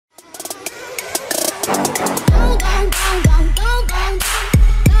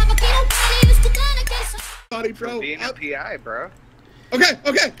Bro. Being a PI, bro. Okay.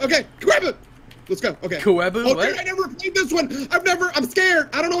 Grab it. Let's go. Okay. Kuebu, oh, what? dude, I never played this one. I'm scared.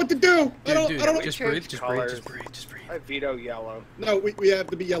 I don't know what to do. Dude, I don't know. just breathe. I veto yellow. No, we have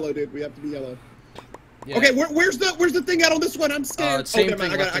to be yellow, dude. We have to be yellow. Yeah. Okay, where's the thing at on this one? I'm scared. Same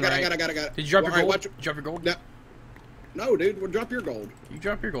thing. I got it. Did you drop your gold? Watch. Did you drop your gold? No, dude. We'll drop your gold. You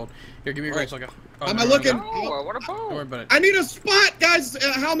drop your gold. Here, give me your gold so I go. How am I looking? Oh, what a bow. Don't worry about it. I need a spot, guys.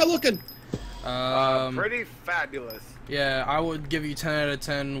 How am I looking? Pretty fabulous. Yeah, I would give you 10 out of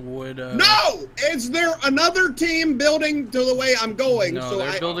 10. Would No! Is there another team building to the way I'm going? No, so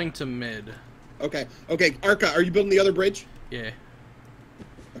they're building to mid. Okay. Arca, are you building the other bridge? Yeah.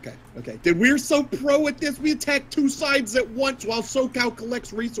 Okay. Dude, we're so pro at this. We attack two sides at once while SoCal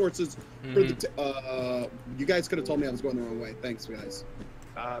collects resources for the. You guys could have told me I was going the wrong way. Thanks, guys.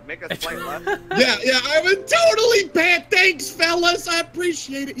 Make a slight left. Yeah, I was totally bad. Thanks, fellas. I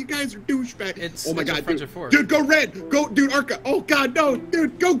appreciate it. You guys are douchebags. Oh my god, dude, go red. Dude, Arca. Oh god, no,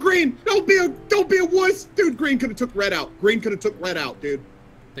 dude, go green. Don't be a wuss. Dude, green could have took red out. Dude.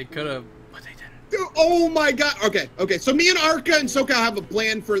 They could have, but they didn't. Dude, oh my god. Okay. So me and Arca and SoCal have a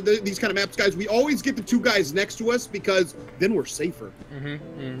plan for these kind of maps, guys. We always get the two guys next to us because then we're safer.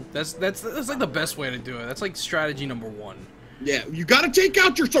 That's like the best way to do it. That's like strategy number 1. Yeah, you gotta take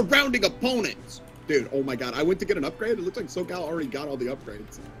out your surrounding opponents. Dude, oh my god, I went to get an upgrade. It looks like SoCal already got all the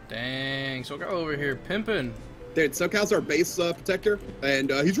upgrades. Dang, SoCal over here pimping. Dude, SoCal's our base protector,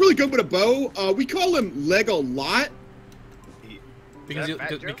 and he's really good with a bow. We call him Lego Lot.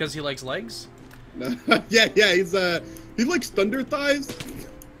 Because he likes legs? yeah, he likes thunder thighs.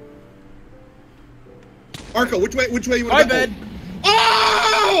 Arca, which way you wanna go? Bed.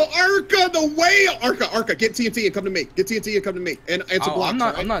 Oh, Arca, the way, Arca, get TNT and come to me. And it's a block.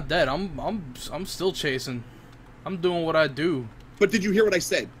 I'm not dead. I'm still chasing. I'm doing what I do. But did you hear what I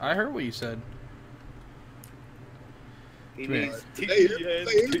said? I heard what you said. Arca,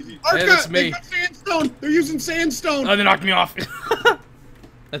 that's me. they got sandstone. They're using sandstone. Oh, they knocked me off.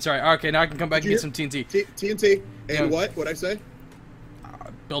 That's all right. Okay, now I can come back and get some TNT. TNT and what? What'd I say?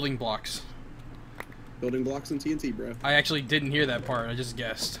 Building blocks. Building blocks and TNT, bro. I actually didn't hear that part. I just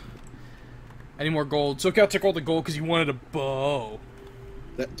guessed. Any more gold? SoCal took all the gold because you wanted a bow.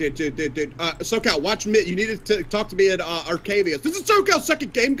 Dude. SoCal, watch mid. You needed to talk to me at Arcavius. This is SoCal's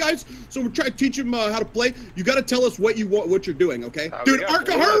second game, guys. So we're trying to teach him how to play. You got to tell us what you're doing, okay? Dude,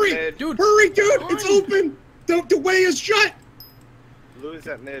 Arca, hurry! Dude, hurry, dude! It's open. The way is shut. Lose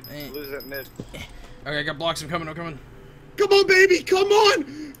that mid. Okay, I got blocks. I'm coming. Come on, baby. Come on,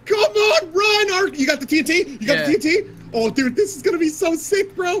 run, Arca. You got the TNT? The TNT? Oh, dude, this is gonna be so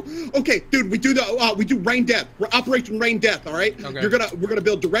sick, bro. Okay, dude, we do rain death. We're Operation Rain Death, all right? Okay. We're gonna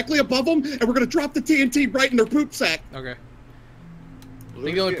build directly above them, and we're gonna drop the TNT right in their poop sack. Okay. I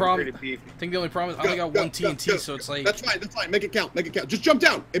think the only problem is I only got one TNT, so it's like. That's fine. Make it count. Just jump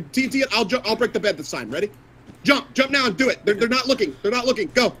down. If TNT, I'll break the bed this time. Ready? Jump now and do it. They're not looking.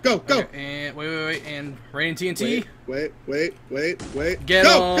 Go. Okay, and wait, and rain TNT. Wait. Get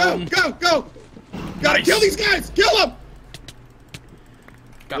him. Go. Gotta kill these guys. Kill them.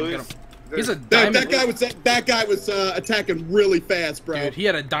 Got him. He's a diamond. That guy was attacking really fast, bro. Dude, he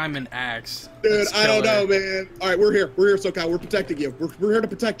had a diamond axe. Dude, I don't know, man. All right, we're here, SoCal. We're protecting you. We're here to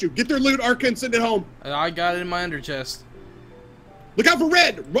protect you. Get their loot, Arca, and send it home. I got it in my under chest. Look out for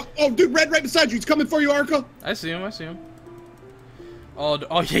Red. Oh, dude, Red right beside you. He's coming for you, Arca. I see him.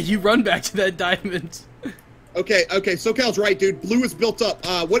 Oh yeah, you run back to that diamond. Okay, SoCal's right, dude. Blue is built up.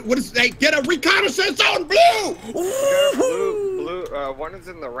 What is? Hey, get a reconnaissance on Blue. Blue. One is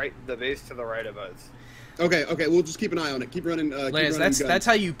in the base to the right of us. Okay. We'll just keep an eye on it. Keep running. Lance, that's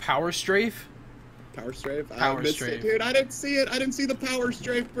how you power strafe. Power strafe. Power strafe, dude. I didn't see it. I didn't see the power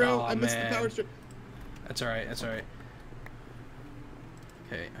strafe, bro. Oh, I missed the power strafe. That's all right.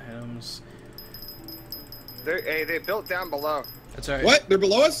 Okay, items. They built down below. That's all right. What? They're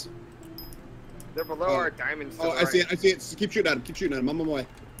below us? They're below our diamonds. Oh, I see it. Just keep shooting at them. I'm on my way.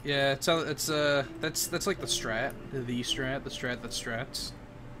 Yeah, that's like the strat. The strat that strats.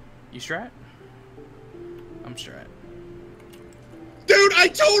 You strat? I'm strat. Dude, I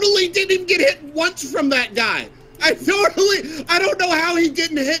totally didn't even get hit once from that guy. I don't know how he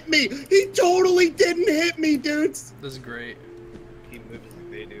didn't hit me. He totally didn't hit me, dudes. This is great. He moves like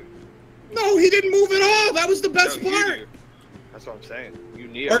they do. No, he didn't move at all. That was the best part. That's what I'm saying. You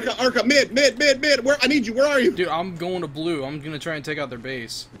need Arca, mid. Where? I need you. Where are you? Dude, I'm going to blue. I'm gonna try and take out their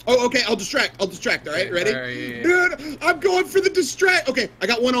base. Oh, okay. I'll distract. All right, ready? All right, yeah. Dude, I'm going for the distract. Okay, I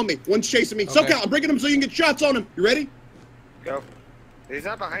got one on me. One's chasing me. Okay. SoCal, I'm bringing him so you can get shots on him. You ready? Go. He's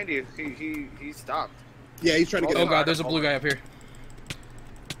not behind you. He stopped. Yeah, he's trying to get in. Oh god, there's a blue guy up here.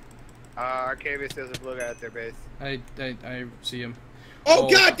 Arcavius, there's a blue guy at their base. I see him. Oh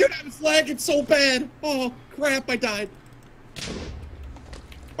god, dude, I was lagging so bad. Oh crap, I died.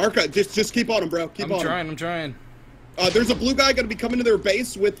 Arca, just keep on him, bro. Keep on him. I'm trying. There's a blue guy gonna be coming to their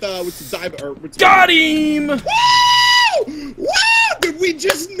base with some dive or with some Got him! Woo! Woo! Dude, we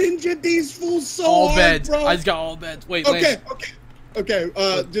just ninja'd these fools so all hard, beds. bro. I just got all beds. Wait, okay, Lance. okay.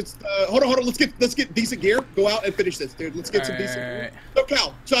 Just hold on. Let's get decent gear. Go out and finish this, dude. Let's get some decent gear. So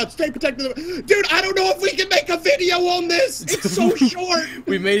Cal, stay protected. Dude, I don't know if we can make a video on this. It's so short.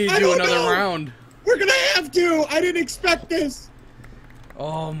 We may need to do another round. We're gonna have to. I didn't expect this.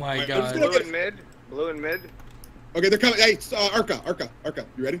 Oh my god. Blue and mid. Blue and mid. Okay, they're coming. Hey, Arca.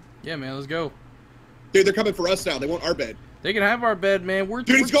 You ready? Yeah, man, let's go. Dude, they're coming for us now. They want our bed. They can have our bed, man.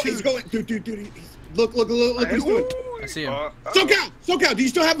 Dude, he's going. Dude. Look. What he's doing. I see him. SoCal, do you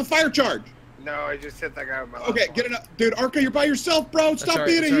still have the fire charge? No, I just hit that guy with my last Okay, get it up. Dude, Arca, you're by yourself, bro. Stop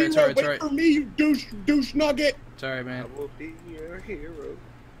being a hero. Wait for me, you douche nugget. It's alright, man. I will be your hero.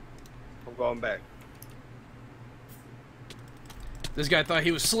 I'm going back. This guy thought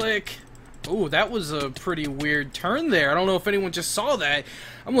he was slick. Ooh, that was a pretty weird turn there. I don't know if anyone just saw that.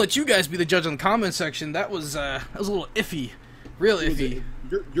 I'm gonna let you guys be the judge in the comment section. That was a little iffy. Real iffy.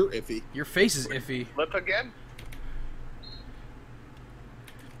 You're iffy. Your face is iffy. Flip again?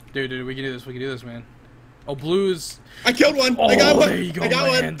 Dude, we can do this. We can do this, man. Oh, blues. I killed one. Oh, I got one. There you go, I got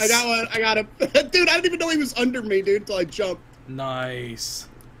Lance. one. I got him. Dude, I didn't even know he was under me, dude, until I jumped. Nice.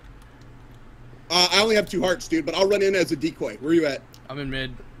 I only have 2 hearts, dude, but I'll run in as a decoy. Where are you at? I'm in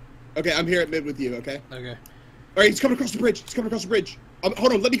mid. Okay, I'm here at mid with you, okay? Okay. Alright, he's coming across the bridge.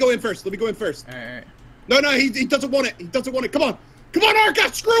 Hold on, let me go in first. Alright. No, he doesn't want it. Come on,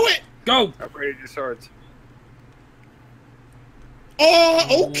 Arca, screw it! Go! Upgraded your swords.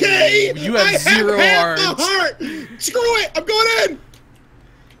 Oh, okay! Ooh, you have 0 hearts. The heart. Screw it, I'm going in!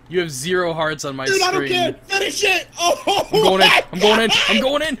 You have 0 hearts on my Dude, screen. I don't care. Finish it! Oh, I'm going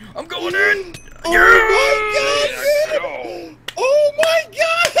in! Oh my god! Oh my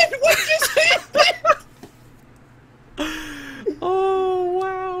god! What just happened? Oh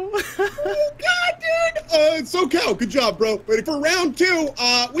wow! Oh god, dude! SoCal, good job, bro. Ready for round 2?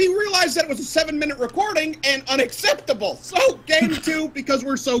 We realized that it was a 7-minute recording and unacceptable. So game 2 because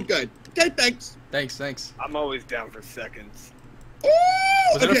we're so good. Okay, thanks. Thanks. I'm always down for seconds. Ooh,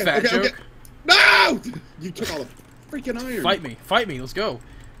 Was it a fat joke? No! You took all the freaking iron. Fight me. Let's go.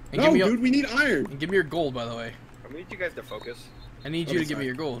 And No, dude, we need iron. And give me your gold, by the way. I need you guys to focus. I need you to give me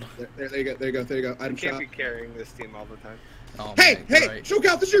your gold. There you go. Item Can't shop. be carrying this team all the time. Oh, Hey, man, right.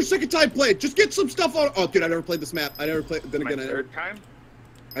 SoCal, this is your 2nd time playing. Just get some stuff on. Oh, dude, I never played this map. My 3rd time?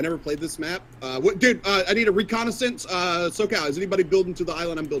 I never played this map. Dude, I need a reconnaissance. SoCal, is anybody building to the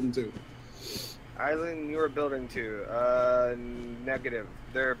island I'm building to? Island you are building to? Negative.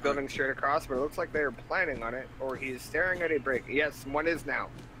 They're building straight across, but it looks like they're planning on it, or he's staring at a break. Yes, one is now.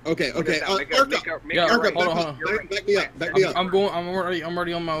 Okay. Arca, hold on. Back me up. I'm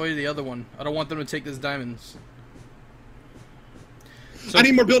already on my way to the other one. I don't want them to take these diamonds. So, I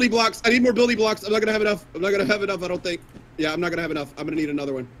need more building blocks. I'm not gonna have enough. I don't think. Yeah, I'm not gonna have enough. I'm gonna need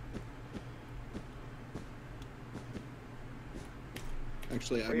another one.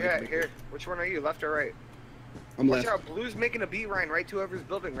 Actually, Where you at? Here. Which one are you? Left or right? I'm Watch left. out, Blue's making a beeline right to whoever's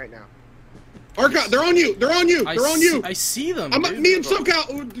building right now. Arca, they're on you. I see them. Dude. Me and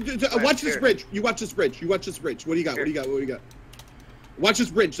SoCal. Watch this bridge. You watch this bridge. What do you got? Watch this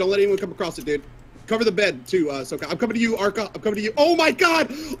bridge. Don't let anyone come across it, dude. Cover the bed too, SoCal. I'm coming to you, Arca. Oh my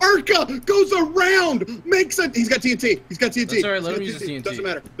God, Arca goes around. He's got TNT. That's alright. Let him use his TNT.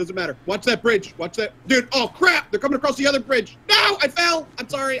 Doesn't matter. Watch that bridge. Dude. Oh crap! They're coming across the other bridge. No, I fell. I'm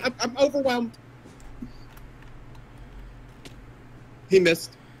sorry. I'm overwhelmed. He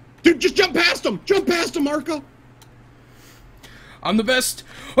missed. Dude, just jump past him, Arca. I'm the best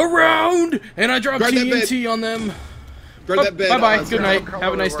around, and I dropped TNT on them. Guard that bed. Bye. Good night.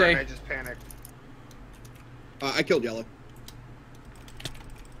 Have a nice day. I just panicked. I killed Yellow.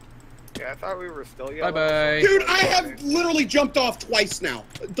 Yeah, I thought we were still yellow. Bye. Dude, I have literally jumped off twice now.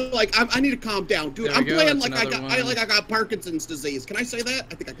 Like, I need to calm down, dude. I'm playing like I got Parkinson's disease. Can I say that?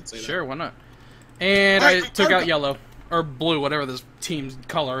 I think I can say that. Sure, why not? And I took out yellow. Or blue, whatever this team's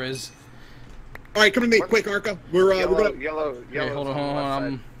color is. Alright, come to me, quick, Arca. We're gonna... Yellow. Okay, hold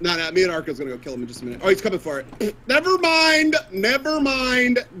on. No, me and Arca's gonna go kill him in just a minute. Oh, he's coming for it. Never mind.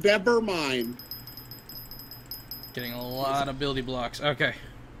 Getting a lot of building blocks. Okay.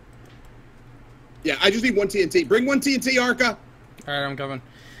 Yeah, I just need 1 TNT. Bring 1 TNT, Arca. Alright, I'm coming.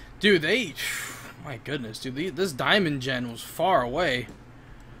 Dude, my goodness, dude. This diamond gen was far away.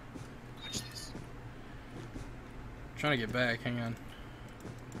 trying to get back. Hang on.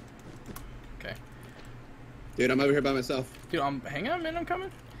 Okay. Dude, I'm over here by myself. Dude, hang on, man. I'm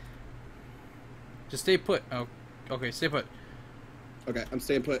coming. Just stay put. Oh, okay. Stay put. Okay, I'm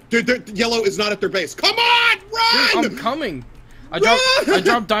staying put. Dude, yellow is not at their base. Come on, run! Dude, I'm coming. I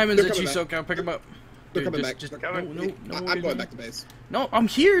dropped diamonds at you, SoCal. Pick them up. They're coming back. No, I'm going back to base. No, I'm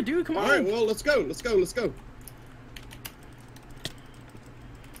here, dude. Come on. All right, well, let's go. Let's go. Let's go.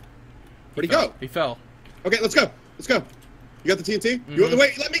 Where'd he go? He fell. Okay, let's go. Let's go. You got the TNT?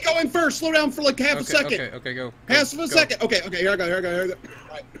 Wait, let me go in first. Slow down for like half a second. Okay, go. Half of a second. Okay, here I go. All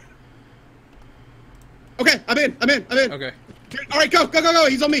right. Okay, I'm in. Okay. All right, go.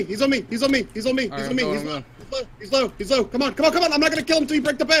 He's on me. He's low. Come on. I'm not gonna kill him until you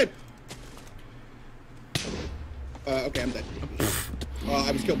break the bed. Okay, I'm dead.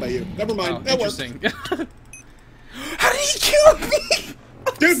 I was killed by you. Never mind. Oh, that worked. interesting. How did he kill me?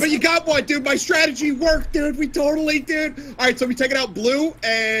 Dude, but you got one, dude. My strategy worked, dude. We totally did. All right, so we've taken out blue,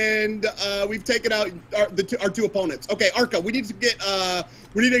 and we've taken out our two opponents. Okay, Arca, we need to get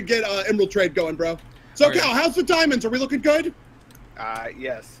Emerald Trade going, bro. SoCal, how's the diamonds? Are we looking good?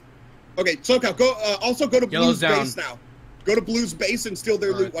 Yes. Okay, SoCal, go. Also go to Yellow's Blue's down. base now. Go to Blue's base and steal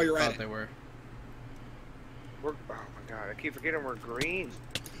their loot while you're at it. They were. Oh my god, I keep forgetting we're green.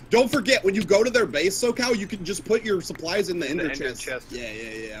 Don't forget, when you go to their base, SoCal, you can just put your supplies in the ender chest. chest.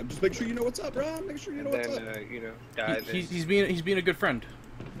 Yeah. Just make sure you know what's up, bro. Make sure you know what's up. Dive in. He's being a good friend.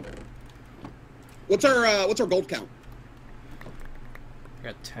 What's our gold count? I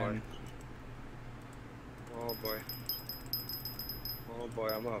got 10. Oh boy,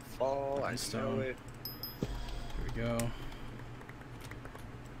 I'm gonna fall. I know it. Here we go.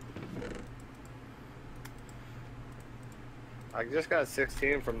 I just got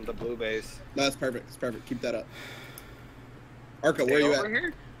 16 from the blue base. No, that's perfect. It's perfect. Keep that up. Arca, where are you at?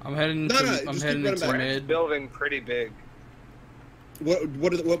 Here? I'm heading into mid. Building pretty big.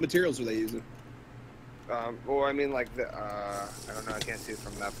 What materials are they using? Well, I mean, like I don't know. I can't see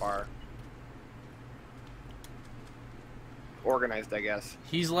from that far. Organized, I guess.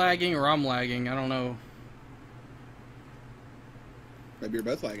 He's lagging or I'm lagging. I don't know. Maybe you're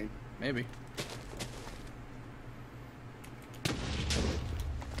both lagging. Maybe.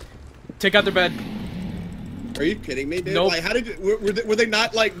 Take out their bed. Are you kidding me, dude? Nope. Like, how did you, were they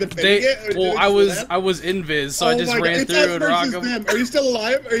not like defending it? Well, I was invis, so I just ran through and rocked them. Are you still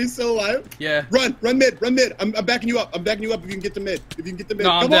alive? Yeah. Run mid. I'm backing you up. If you can get to mid.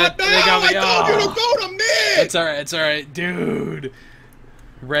 No, I'm dead. No, I told you to go to mid. It's alright, dude.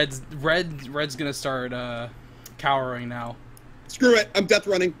 Red's gonna start cowering now. Screw it. I'm death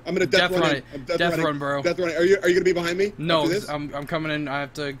running. I'm gonna death run. Death run, bro. Death running. Are you gonna be behind me? No, I'm coming in. I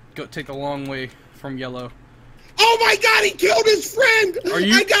have to go take the long way from yellow. Oh my god, he killed his friend!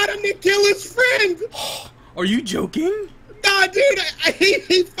 I got him to kill his friend! Are you joking? Nah, dude,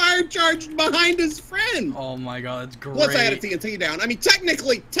 he fire charged behind his friend! Oh my god, that's great. Once I had a TNT down. I mean,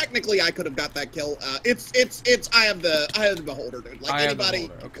 technically, I could have got that kill. It's I have the beholder, dude. Like, anybody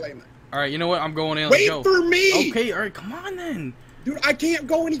can claim it. Alright, you know what? I'm going in. Wait for me! Okay, alright, come on then. Dude, I can't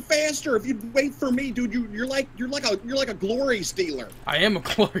go any faster if you wait for me, dude. You're like a glory stealer. I am a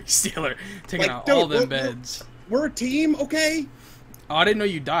glory stealer, taking out all them beds. We're a team, okay? Oh, I didn't know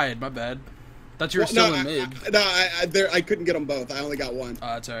you died. My bad. Thought you were still in mid. I couldn't get them both. I only got one. Oh,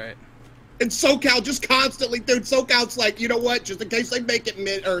 that's alright. And SoCal just constantly, dude. SoCal's like, you know what? Just in case they make it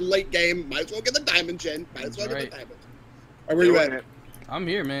mid or late game, might as well get the diamond, Jen. Might as well get the diamond. All right, where you at? I'm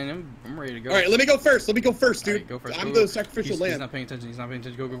here, man. I'm ready to go. All right, let me go first, dude. Right, go first. I'm the sacrificial lamb. He's not paying attention.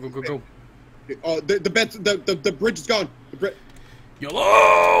 Go. Oh, the bridge is gone.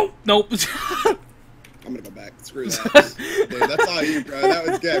 YOLO! Nope. I'm gonna go back. Screw that. Dude, that's all you, bro. That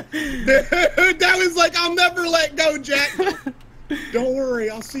was good. Dude, that was like, I'll never let go, Jack. Don't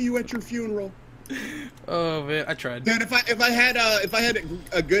worry, I'll see you at your funeral. Oh man, I tried. Dude, if I had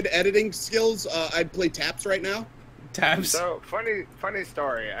a good editing skills, I'd play taps right now. Tabs. So funny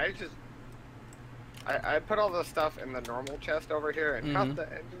story. I put all the stuff in the normal chest over here and not the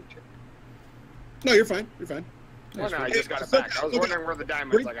engine chest. No, you're fine. You're fine. Well, no, I just got it back. I was wondering where the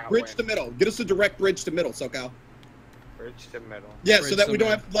diamonds I got bridge to middle. Get us a direct bridge to middle, SoCal. Bridge to middle. Yeah, so that we don't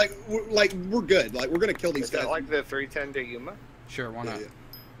have like we're good. Like we're gonna kill these guys. Is that like the 310 to Yuma? Sure, why not? Yeah.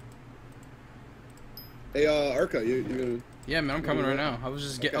 Hey, Arca, you gonna? Yeah, man, I'm coming right now. I was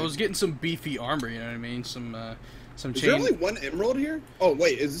just I was getting some beefy armor. You know what I mean? Some chain. Is there only one emerald here? Oh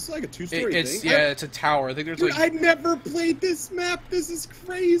wait, is this like a two-story thing? Yeah, it's a tower. I think there's Dude, I've never played this map. This is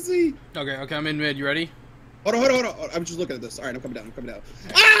crazy. Okay, I'm in mid. You ready? Hold on. I'm just looking at this. All right, I'm coming down.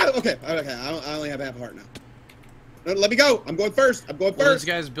 Ah, okay. I only have half a heart now. No, let me go. I'm going first. I'm going Well, first.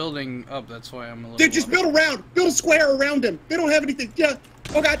 this guy's building up. That's why I'm a little. Dude, just build around. Build a square around him. They don't have anything. Yeah.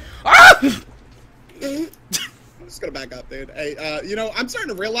 Oh God. Ah! I'm just gonna back up, dude. Hey, you know, I'm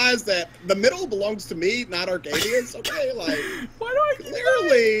starting to realize that the middle belongs to me, not Arcadius. Okay, like. Why do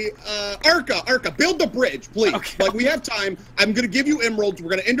Clearly, Arca, build the bridge, please. Okay. Like, we have time. I'm gonna give you emeralds. We're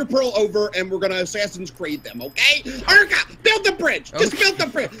gonna Ender Pearl over, and we're gonna Assassin's Creed them, okay? Arca, build the bridge. Just build the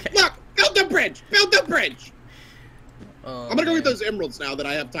bridge. Okay. Look, build the bridge. Build the bridge. Oh, I'm gonna go get those emeralds now that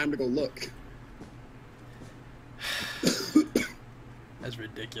I have time to go look. That's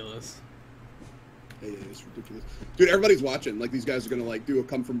ridiculous. Yeah, it's ridiculous. Dude, everybody's watching. Like, these guys are gonna, like, do a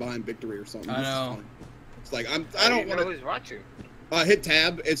come-from-behind victory or something. I know. It's like, I don't want to... Who's watching? Hit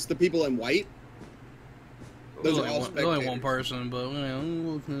tab. It's the people in white. Those are all There's only one person, but you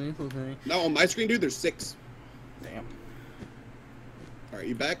know, okay. No, on my screen, dude, there's 6. Damn. All right,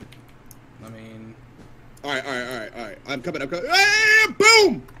 you back? I mean. All right. I'm coming. Ah,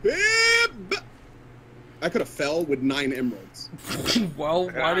 boom! I could have fell with 9 emeralds. Well,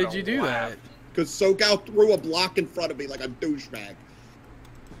 why did you do that? Because SoCal threw a block in front of me like a douchebag.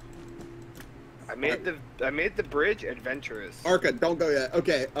 I made the bridge adventurous. Arca, don't go yet.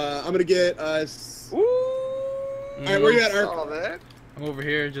 Okay, I'm gonna get us. Ooh! All right, where you at, Arca? I'm over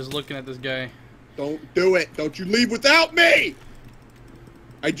here just looking at this guy. Don't do it. Don't you leave without me!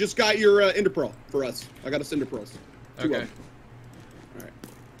 I just got your Ender Pearl for us. I got us Ender Pearls. 2 of Okay. them. All right.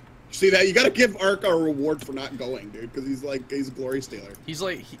 See that? You gotta give Arca a reward for not going, dude, because he's a glory stealer. He's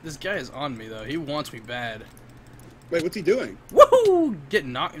like, this guy is on me though. He wants me bad. Wait, what's he doing? Woohoo!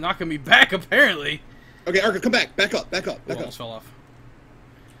 Knocking me back apparently. Okay, Arca, come back. Back up. Almost fell off.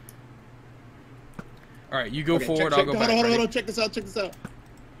 All right, you go forward. I'll go back. Hold on. Check this out.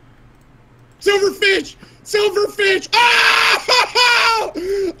 Silverfish! Oh!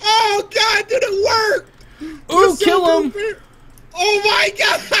 Oh God! Did it work? Ooh, kill him! Oh my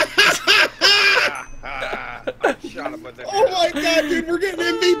God! Shot him with it. Oh my God, dude! We're getting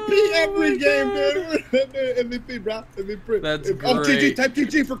MVP every game, dude. We're MVP, bro. MVP. That's Oh, great. GG. Type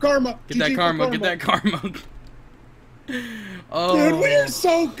GG for karma. Get that karma. Get that karma. Oh. Dude, we are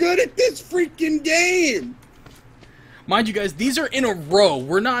so good at this freaking game. Mind you guys, these are in a row.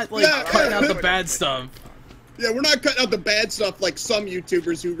 We're not like cutting out the bad stuff. Yeah, we're not cutting out the bad stuff like some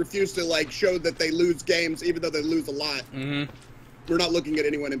YouTubers who refuse to like show that they lose games even though they lose a lot. Mm-hmm. We're not looking at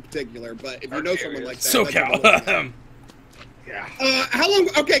anyone in particular, but if you know someone like that, SoCal. Yeah. How long?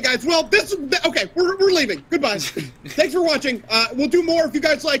 Okay, guys. Well, we're leaving. Goodbye. Thanks for watching. We'll do more if you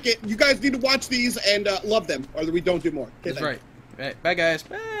guys like it. You guys need to watch these and love them, or we don't do more. Okay, That's right. Bye, guys.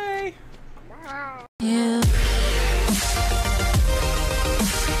 Bye. Wow. Yeah.